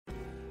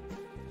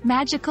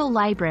Magical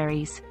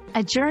libraries,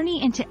 a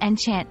journey into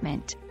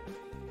enchantment.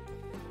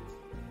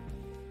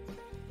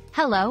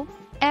 Hello,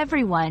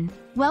 everyone.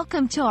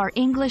 Welcome to our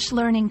English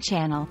learning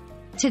channel.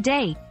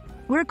 Today,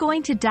 we're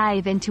going to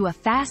dive into a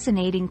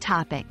fascinating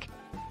topic.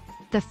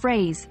 The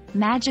phrase,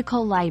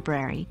 magical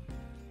library.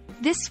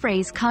 This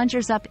phrase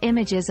conjures up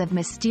images of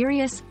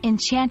mysterious,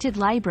 enchanted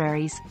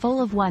libraries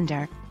full of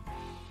wonder.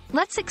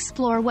 Let's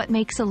explore what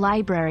makes a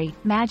library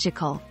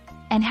magical,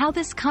 and how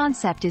this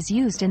concept is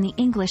used in the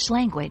English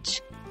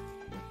language.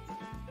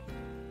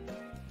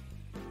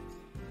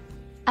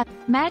 A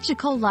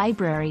magical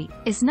library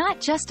is not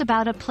just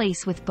about a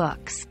place with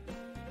books.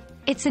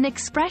 It's an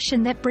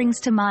expression that brings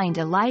to mind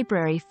a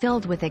library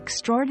filled with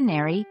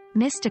extraordinary,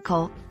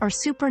 mystical, or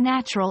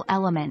supernatural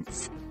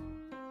elements.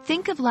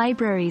 Think of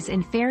libraries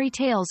in fairy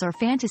tales or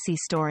fantasy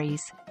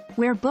stories,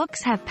 where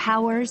books have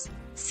powers,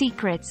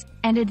 secrets,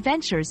 and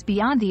adventures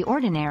beyond the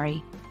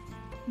ordinary.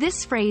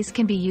 This phrase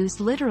can be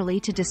used literally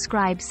to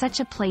describe such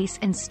a place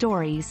in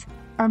stories,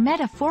 or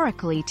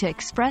metaphorically to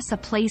express a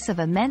place of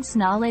immense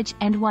knowledge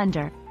and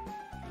wonder.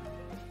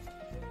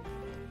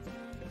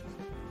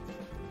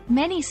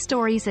 Many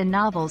stories and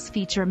novels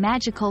feature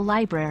magical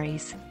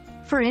libraries.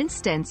 For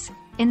instance,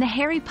 in the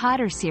Harry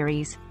Potter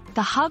series,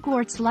 the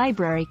Hogwarts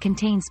Library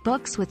contains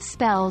books with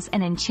spells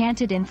and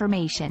enchanted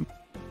information.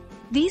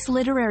 These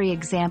literary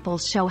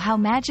examples show how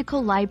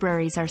magical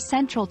libraries are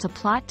central to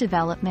plot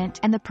development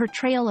and the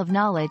portrayal of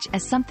knowledge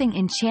as something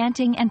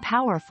enchanting and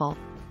powerful.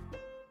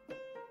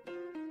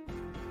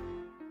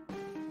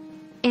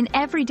 In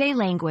everyday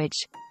language,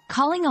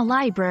 calling a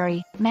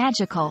library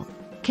magical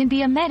can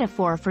be a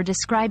metaphor for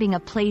describing a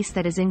place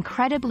that is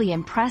incredibly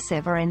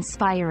impressive or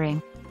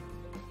inspiring.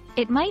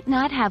 It might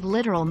not have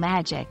literal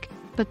magic,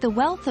 but the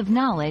wealth of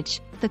knowledge,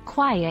 the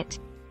quiet,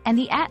 and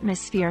the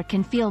atmosphere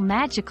can feel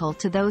magical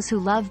to those who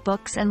love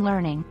books and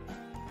learning.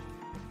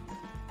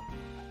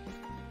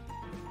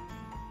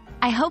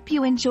 I hope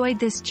you enjoyed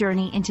this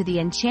journey into the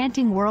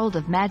enchanting world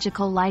of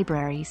magical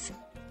libraries.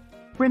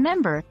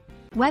 Remember,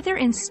 whether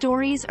in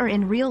stories or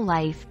in real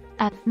life,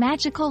 a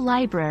magical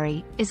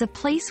library is a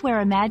place where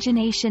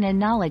imagination and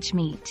knowledge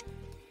meet.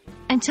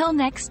 Until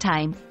next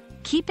time,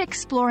 keep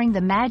exploring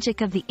the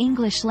magic of the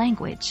English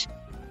language.